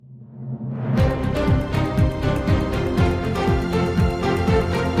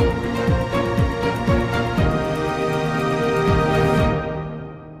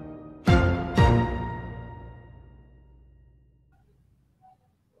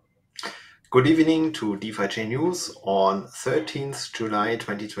Good evening to DeFiChain News on 13th July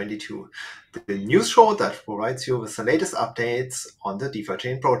 2022, the news show that provides you with the latest updates on the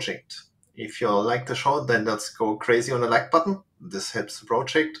DeFiChain project. If you like the show, then let's go crazy on the like button. This helps the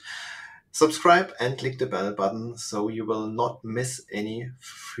project. Subscribe and click the bell button so you will not miss any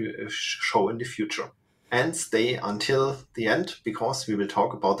show in the future. And stay until the end because we will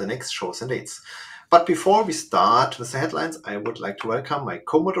talk about the next shows and dates. But before we start with the headlines, I would like to welcome my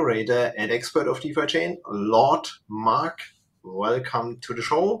co-moderator and expert of DeFiChain, Lord Mark. Welcome to the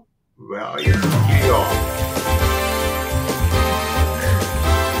show. Where are you? Here you are.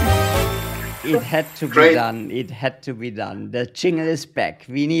 It had to be done. It had to be done. The jingle is back.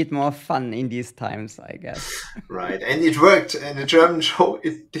 We need more fun in these times, I guess. Right. And it worked. In the German show,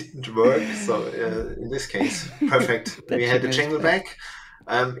 it didn't work. So in this case, perfect. We had the jingle back.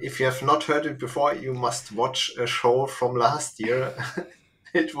 If you have not heard it before, you must watch a show from last year.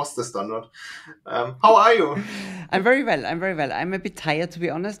 It was the standard. How are you? I'm very well. I'm a bit tired, to be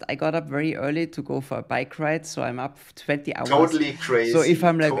honest. I got up very early to go for a bike ride, so I'm up 20 hours. Totally crazy. So if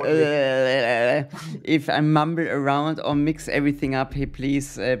I'm like, if I mumble around or mix everything up, hey,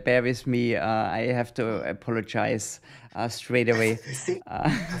 please bear with me. I have to apologize straight away. I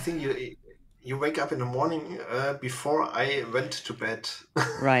think you wake up in the morning before I went to bed.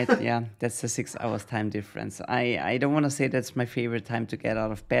 Right, yeah, that's a 6 hours time difference. I don't want to say that's my favorite time to get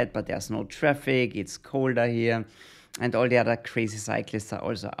out of bed, but there's no traffic, it's colder here, and all the other crazy cyclists are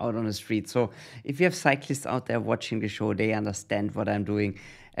also out on the street. So if you have cyclists out there watching the show, they understand what I'm doing.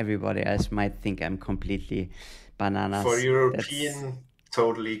 Everybody else might think I'm completely bananas. For European...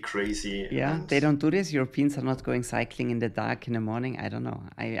 Totally crazy. Yeah, they don't do this. Europeans are not going cycling in the dark in the morning. I don't know.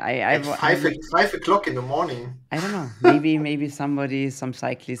 At 5 o'clock in the morning. I don't know. Maybe some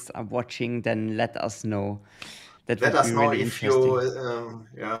cyclists are watching. Then let us know. Let us know really if you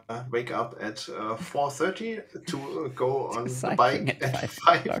wake up at 4:30 to go on the bike at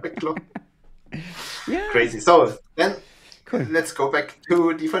 5 o'clock. Yeah, crazy. So then. Cool. Let's go back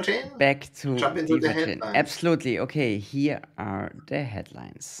to DeFiChain. Jump into the headlines. Absolutely. Okay, here are the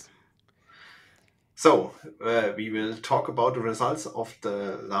headlines. So, we will talk about the results of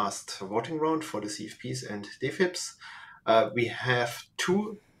the last voting round for the CFPs and DFIPs. We have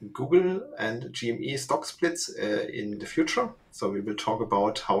 2 Google and GME stock splits in the future. So, we will talk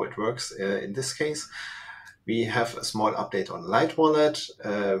about how it works in this case. We have a small update on Light Wallet.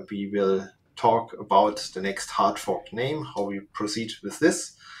 We will talk about the next hard fork name, how we proceed with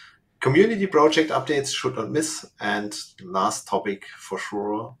this. Community project updates should not miss. And the last topic for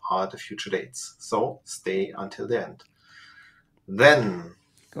sure are the future dates. So stay until the end. Then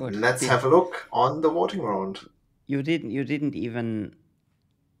let's have a look on the voting round. You didn't even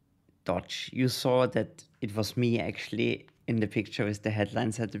dodge. You saw that it was me actually in the picture with the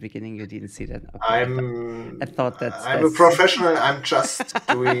headlines at the beginning. You didn't see that. Okay. I thought that's a professional. I'm just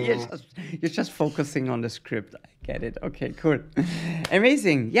doing. you're just focusing on the script. I get it. Okay, cool,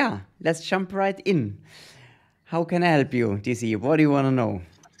 amazing. Yeah, let's jump right in. How can I help you, DC? What do you want to know?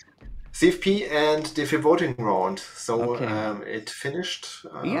 CFP and DeFi voting round. So it finished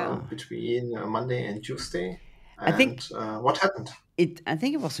between Monday and Tuesday. And, I think what happened? I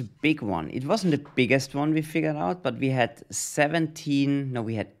think it was a big one. It wasn't the biggest one we figured out, but we had 18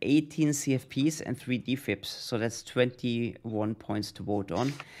 CFPs and 3 DFIPs. So that's 21 points to vote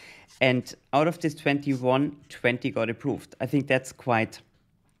on. And out of this 21, 20 got approved. I think that's quite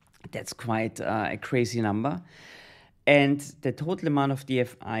a crazy number. And the total amount of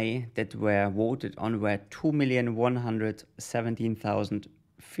DFI that were voted on were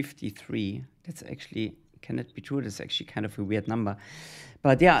 2,117,053. That's actually... Can it be true? That's actually kind of a weird number.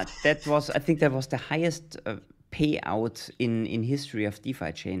 But yeah, I think that was the highest payout in history of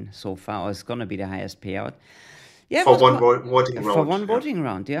DeFiChain so far, or it's going to be the highest payout. Yeah, for one voting round. For one voting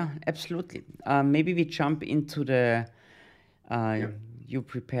round, yeah, absolutely. Maybe we jump into the... You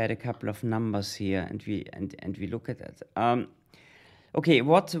prepared a couple of numbers here, and we look at that. Okay,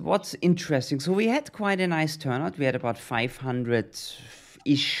 what's interesting? So we had quite a nice turnout. We had about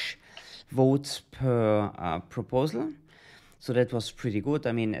 500-ish votes per proposal. So that was pretty good.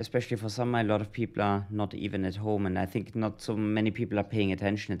 I mean, especially for summer, a lot of people are not even at home, and I think not so many people are paying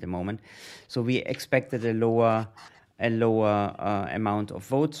attention at the moment. So we expected a lower amount of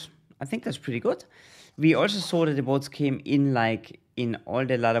votes. I think that's pretty good. We also saw that the votes came in like in all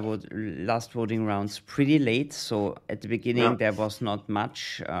the last voting rounds pretty late. So at the beginning, there was not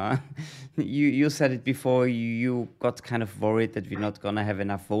much. You said it before, you got kind of worried that we're not going to have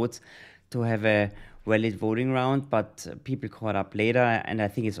enough votes to have a valid voting round, but people caught up later, and I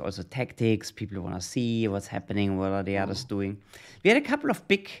think it's also tactics. People want to see what's happening, what are the others doing. We had a couple of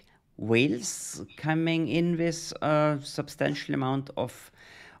big whales coming in with a substantial amount of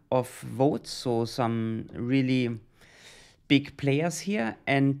votes, so some really big players here.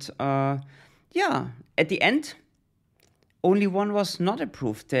 And yeah, at the end, only one was not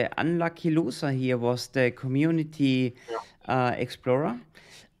approved. The unlucky loser here was the community explorer.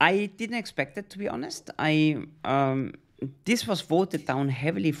 I didn't expect it, to be honest. This was voted down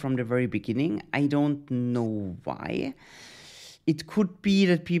heavily from the very beginning. I don't know why. It could be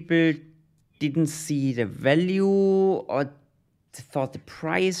that people didn't see the value, or thought the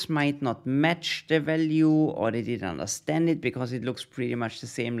price might not match the value, or they didn't understand it because it looks pretty much the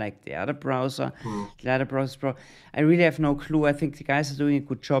same like the other browser, the other browser pro. I really have no clue. I think the guys are doing a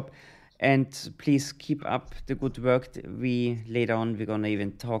good job, and please keep up the good work. We later on we're gonna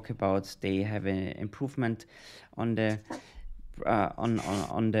even talk about they have an improvement on the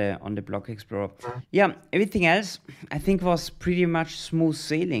on the block explorer. Yeah, everything else I think was pretty much smooth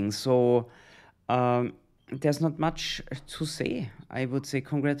sailing. So there's not much to say. I would say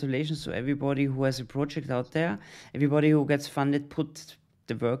congratulations to everybody who has a project out there, everybody who gets funded, put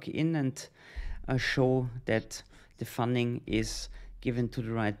the work in, and show that the funding is given to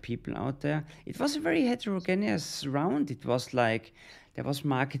the right people out there. It was a very heterogeneous round. It was like there was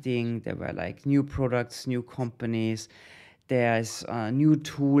marketing, there were like new products, new companies, there's new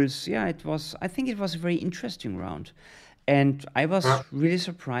tools. Yeah, it was. I think it was a very interesting round, and I was really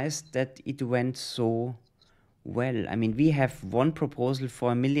surprised that it went so well. I mean, we have one proposal for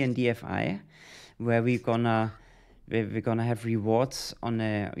 1 million DFI, where we're gonna have rewards on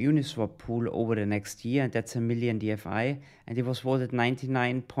a Uniswap pool over the next year. That's 1 million DFI, and it was voted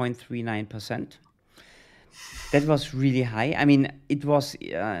 99.39%. That was really high. I mean, it was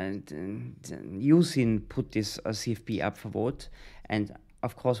Usin put this CFP up for vote, and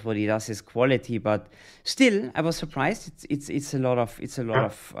of course, what he does is quality. But still, I was surprised. It's a lot of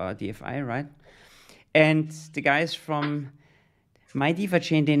DFI, right? And the guys from my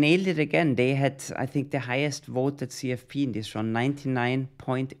DeFiChain, they nailed it again. They had, I think, the highest voted CFP in this round,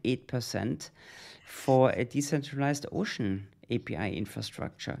 99.8% for a decentralized Ocean API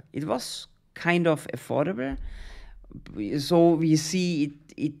infrastructure. It was kind of affordable. So we see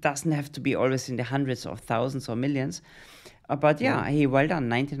it doesn't have to be always in the hundreds of thousands or millions. But yeah, hey, well done.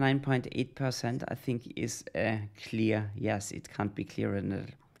 99.8%, I think, is a clear yes. It can't be clearer than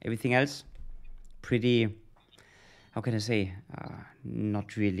that. Everything else, pretty, how can I say,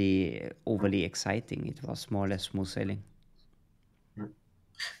 not really overly exciting. It was more or less smooth sailing.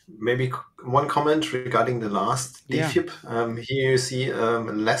 Maybe one comment regarding the last Yeah. DFIP. Here you see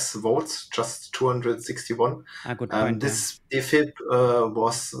less votes, just 261. Good point. This DFIP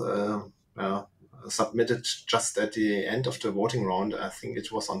was submitted just at the end of the voting round. I think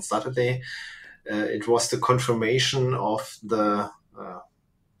it was on Saturday. It was the confirmation of the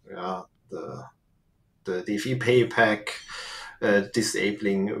DeFi pay pack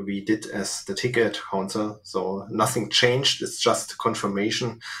disabling we did as the ticket counter. So nothing changed. It's just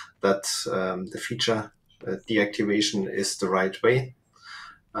confirmation that the feature deactivation is the right way.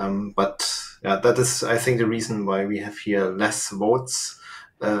 But yeah, that is, I think, the reason why we have here less votes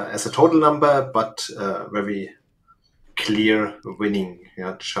as a total number, but very clear winning.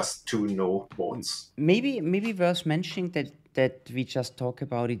 Yeah, just 2 no votes. Maybe worth mentioning that we just talk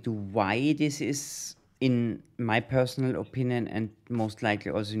about it, why this is, in my personal opinion, and most likely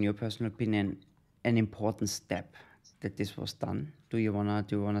also in your personal opinion, an important step that this was done. Do you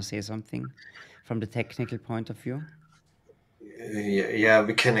wanna say something from the technical point of view? Yeah,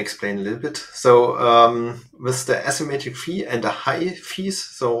 we can explain a little bit. So with the asymmetric fee and the high fees,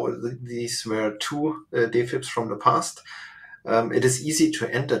 so these were 2 DFIPs from the past. It is easy to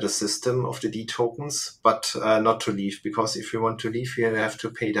enter the system of the D tokens, but not to leave, because if you want to leave, you have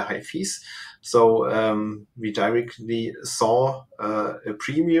to pay the high fees. So we directly saw a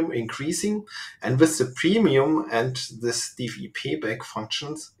premium increasing, and with the premium and this DFI payback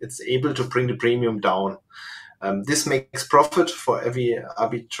functions, it's able to bring the premium down. This makes profit for every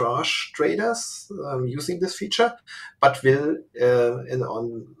arbitrage traders using this feature, but will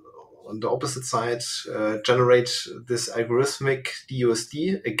on the opposite side generate this algorithmic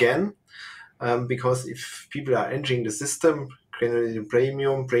DUSD again, because if people are entering the system,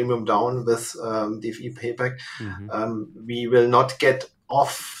 generating premium down with DFI payback, we will not get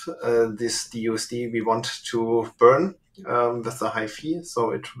off this DUSD we want to burn with the high fee.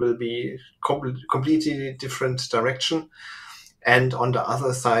 So it will be completely different direction. And on the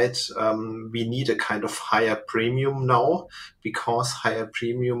other side, we need a kind of higher premium now, because higher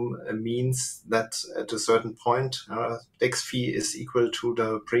premium means that at a certain point, DEX fee is equal to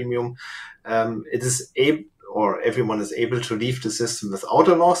the premium. It is or everyone is able to leave the system without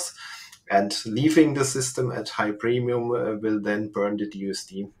a loss, and leaving the system at high premium will then burn the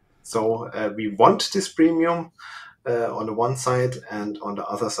DUSD. So we want this premium on the one side, and on the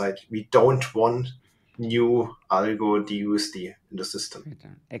other side, we don't want new algo DUSD in the system.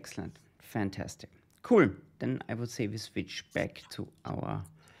 Excellent. Fantastic. Cool. Then I would say we switch back to our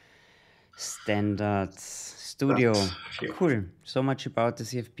standard studio. Cool. So much about the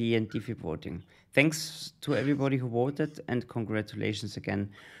CFP and DeFi voting. Thanks to everybody who voted, and congratulations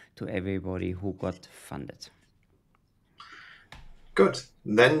again to everybody who got funded. Good.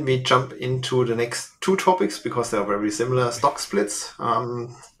 Then we jump into the next two topics because they are very similar. Stock splits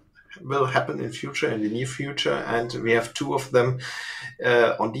will happen in the near future, and we have two of them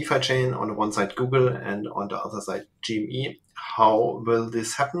on DeFiChain. On the one side, Google, and on the other side, GME. How will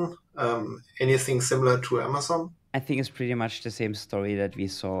this happen? Anything similar to Amazon? I think it's pretty much the same story that we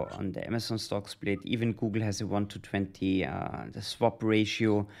saw on the Amazon stock split. Even Google has a 1-to-20 the swap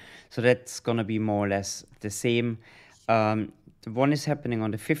ratio, so that's gonna be more or less the same. The one is happening on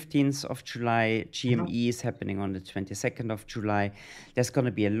the 15th of July. GME is happening on the 22nd of July. There's going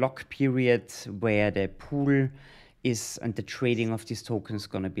to be a lock period where the pool is and the trading of these tokens is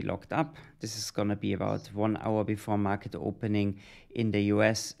going to be locked up. This is going to be about 1 hour before market opening in the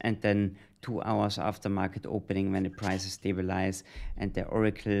US, and then 2 hours after market opening when the prices stabilize and the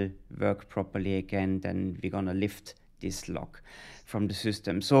Oracle work properly again. Then we're going to lift this lock from the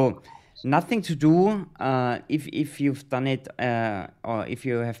system. So nothing to do if you've done it or if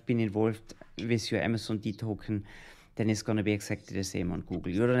you have been involved with your Amazon D token, then it's going to be exactly the same on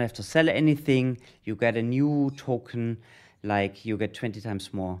Google. You don't have to sell anything. You get a new token, like you get 20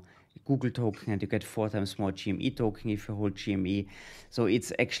 times more Google token and you get 4 times more GME token if you hold GME. So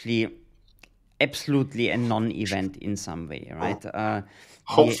it's actually absolutely a non-event in some way, right?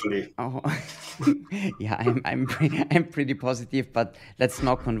 Hopefully. Yeah, I'm pretty positive, but let's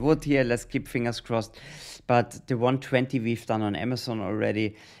knock on wood here. Let's keep fingers crossed. But the 120 we've done on Amazon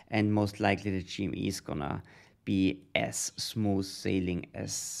already, and most likely the GME is gonna be as smooth sailing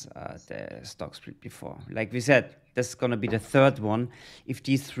as the stock split before. Like we said, that's gonna be the third one. If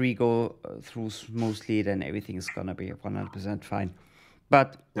these three go through smoothly, then everything is gonna be 100% fine.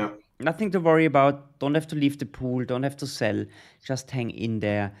 But yeah, nothing to worry about. Don't have to leave the pool. Don't have to sell. Just hang in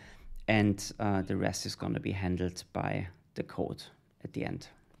there, and the rest is going to be handled by the code at the end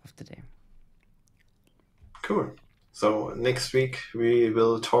of the day. Cool. So next week we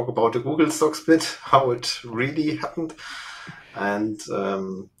will talk about the Google stock split, how it really happened, and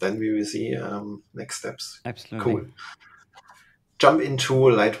then we will see next steps. Absolutely. Cool. Jump into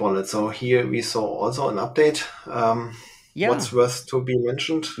Light Wallet. So here we saw also an update. What's worth to be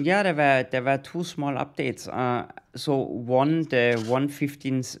mentioned? Yeah, there were two small updates. So one, the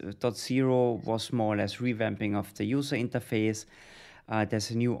 1.15.0 was more or less revamping of the user interface.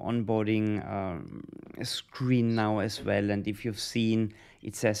 There's a new onboarding screen now as well. And if you've seen,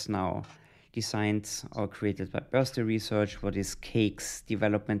 it says now designed or created by Birthday Research, what is Cake's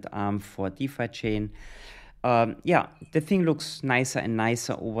development arm for DeFiChain. Yeah, the thing looks nicer and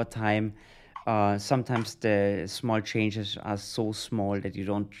nicer over time. Sometimes the small changes are so small that you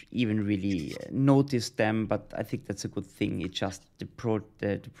don't even really notice them, but I think that's a good thing. It just the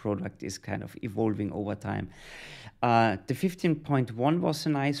product is kind of evolving over time. The 15.1 was a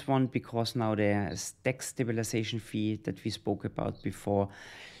nice one because now the stack stabilization fee that we spoke about before,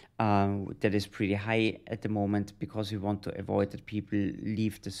 that is pretty high at the moment because we want to avoid that people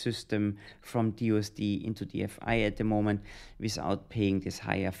leave the system from DUSD into DFI at the moment without paying this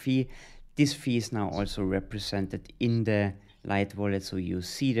higher fee. This fee is now also represented in the Light Wallet, so you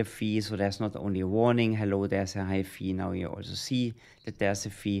see the fee. So there's not only a warning, hello, there's a high fee. Now you also see that there's a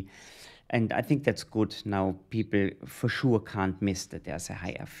fee. And I think that's good. Now people for sure can't miss that there's a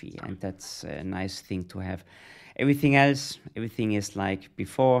higher fee. And that's a nice thing to have. Everything else, everything is like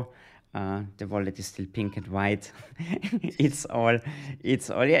before. The wallet is still pink and white. It's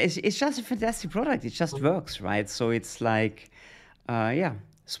just a fantastic product. It just works, right? So it's like, yeah.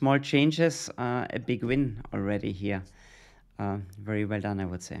 Small changes, a big win already here. Very well done, I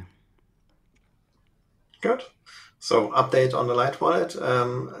would say. Good. So update on the Light Wallet.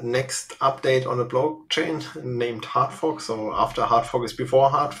 Next update on the blockchain named Hard Fork. So after Hard Fork is before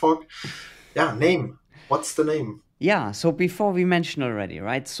Hard Fork. Yeah, name. What's the name? Yeah, so before we mentioned already,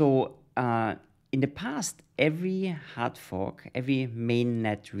 right? So in the past, every hard fork, every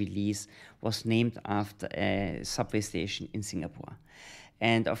mainnet release was named after a subway station in Singapore.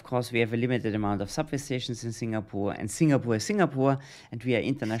 And of course, we have a limited amount of subway stations in Singapore, and Singapore is Singapore, and we are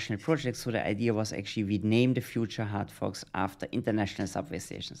international projects. So the idea was actually we name the future hard forks after international subway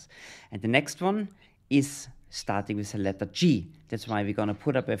stations. And the next one is starting with the letter G. That's why we're going to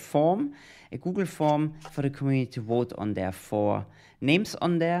put up a form, a Google form for the community to vote on. There are 4 names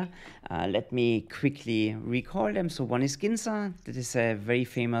on there. Let me quickly recall them. So one is Ginza. That is a very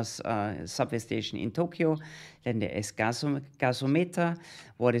famous subway station in Tokyo. Then there is Gasometa,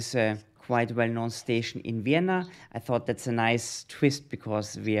 what is a quite well-known station in Vienna. I thought that's a nice twist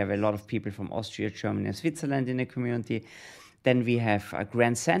because we have a lot of people from Austria, Germany, and Switzerland in the community. Then we have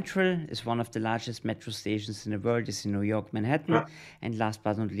Grand Central, is one of the largest metro stations in the world, is in New York, Manhattan. And last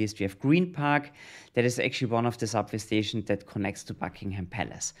but not least, we have Green Park. That is actually one of the subway stations that connects to Buckingham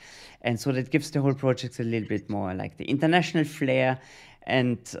Palace. And so that gives the whole project a little bit more like the international flair.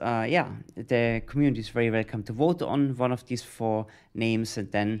 And the community is very welcome to vote on one of these 4 names,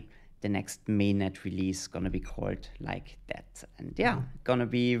 and then the next mainnet release is going to be called like that. And going to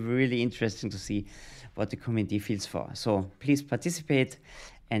be really interesting to see what the community feels for. So please participate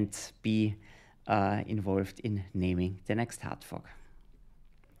and be involved in naming the next hard fork.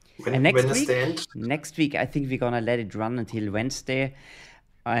 When is the end? Next week, I think we're going to let it run until Wednesday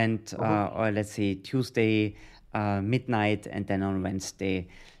and or let's say Tuesday midnight, and then on Wednesday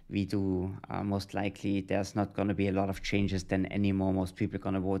we do most likely there's not going to be a lot of changes then anymore. Most people are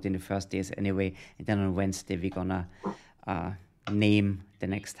going to vote in the first days anyway, and then on Wednesday we're going to name the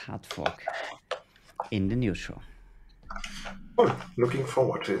next hard fork in the news show. Cool. Looking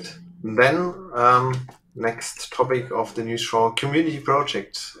forward to it. Then next topic of the news show, community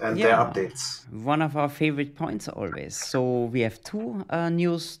projects and their updates. One of our favorite points always. So we have 2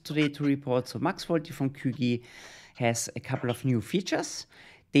 news today to report. So Max Wolti from QG has a couple of new features.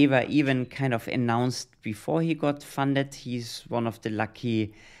 They were even kind of announced before he got funded. He's one of the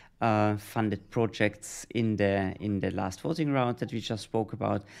lucky funded projects in the last voting round that we just spoke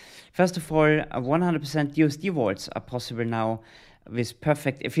about. First of all, 100% USD vaults are possible now with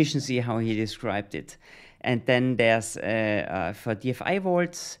perfect efficiency, how he described it. And then there's for DFI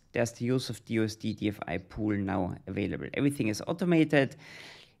vaults, there's the use of the USD DFI pool now available. Everything is automated.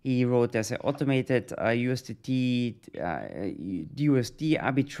 He wrote there's an automated USD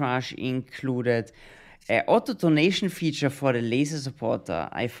arbitrage included. Auto donation feature for the laser supporter.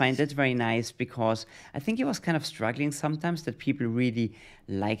 I find that very nice because I think he was kind of struggling sometimes that people really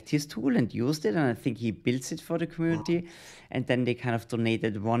liked his tool and used it, and I think he built it for the community, and then they kind of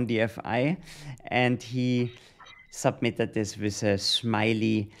donated 1 DFI, and he submitted this with a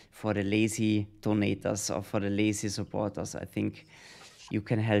smiley for the lazy donators or for the lazy supporters. I think you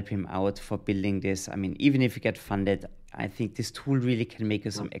can help him out for building this. I mean, even if you get funded, I think this tool really can make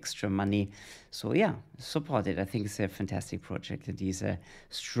you some extra money. So support it. I think it's a fantastic project, and he's a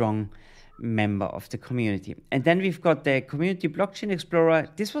strong member of the community. And then we've got the Community Blockchain Explorer.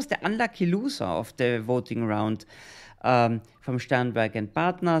 This was the unlucky loser of the voting round from Sternberg and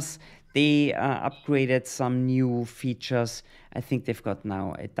Partners. They upgraded some new features. I think they've got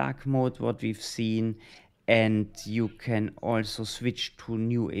now a dark mode, what we've seen. And you can also switch to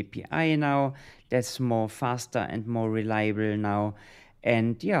new API now. That's more faster and more reliable now.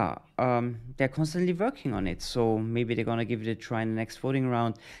 And they're constantly working on it. So maybe they're going to give it a try in the next voting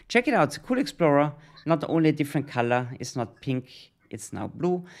round. Check it out. It's a cool Explorer. Not only a different color. It's not pink. It's now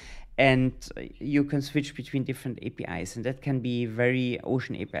blue. And you can switch between different APIs. And that can be very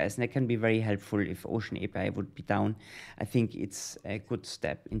Ocean APIs. And that can be very helpful if Ocean API would be down. I think it's a good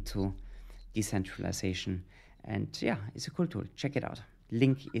step into decentralization, and it's a cool tool. Check it out.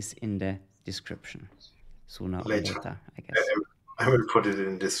 Link is in the description. Sooner or later, I guess. I will put it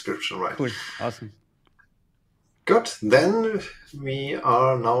in the description, right? Cool. Awesome. Good. Then we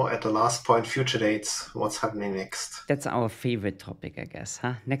are now at the last point, future dates. What's happening next? That's our favorite topic, I guess,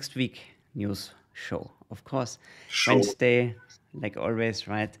 huh? Next week, news show, of course. Show. Wednesday, like always,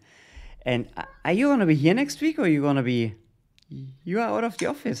 right? And are you going to be here next week, or are you going to be... You are out of the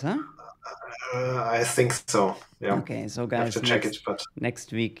office, huh? I think so. Yeah. Okay, so guys,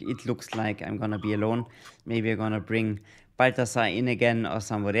 next week it looks like I'm gonna be alone. Maybe I'm gonna bring Balthasar in again or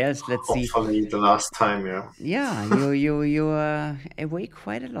somebody else. Let's see. Hopefully the last time, yeah. Yeah, you are away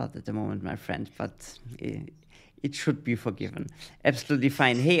quite a lot at the moment, my friend, but it should be forgiven. Absolutely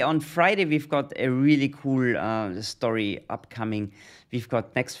fine. Hey, on Friday we've got a really cool story upcoming. We've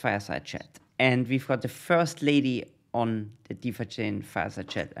got next Fireside Chat, and we've got the first lady on the DeFiChain Fireside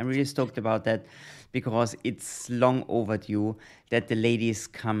Chat. I'm really stoked about that because it's long overdue that the ladies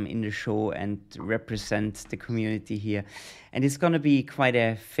come in the show and represent the community here. And it's going to be quite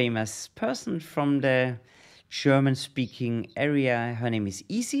a famous person from the German-speaking area. Her name is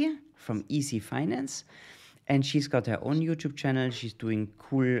Easy from Easy Finance. And she's got her own YouTube channel. She's doing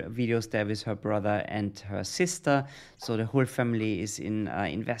cool videos there with her brother and her sister. So the whole family is in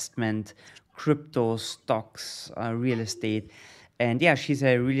investment, crypto, stocks, real estate. And yeah, she's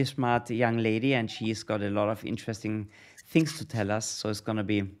a really smart young lady, and she's got a lot of interesting things to tell us. So I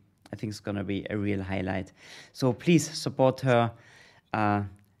think it's gonna be a real highlight. So please support her.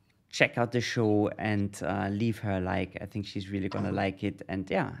 Check out the show and leave her a like. I think she's really gonna like it. And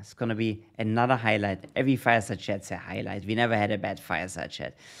yeah, it's gonna be another highlight. Every fireside chat's a highlight. We never had a bad fireside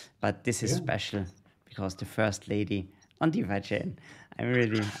chat, but this is Yeah. special because the first lady on DeFiChain.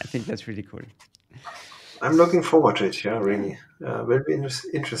 I think that's really cool. I'm looking forward to it. Yeah, Yeah, really. Will be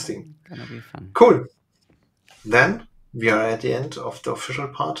interesting. gonna be fun. Cool. Then we are at the end of the official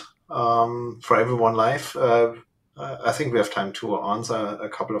part. For everyone live, I think we have time to answer a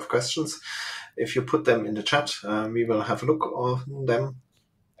couple of questions. If you put them in the chat, we will have a look on them.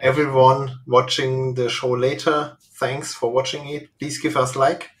 Everyone watching the show later, thanks for watching it. Please give us a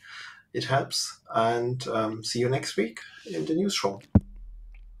like. It helps. And see you next week in the news show.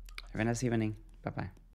 Have a nice evening. Bye bye.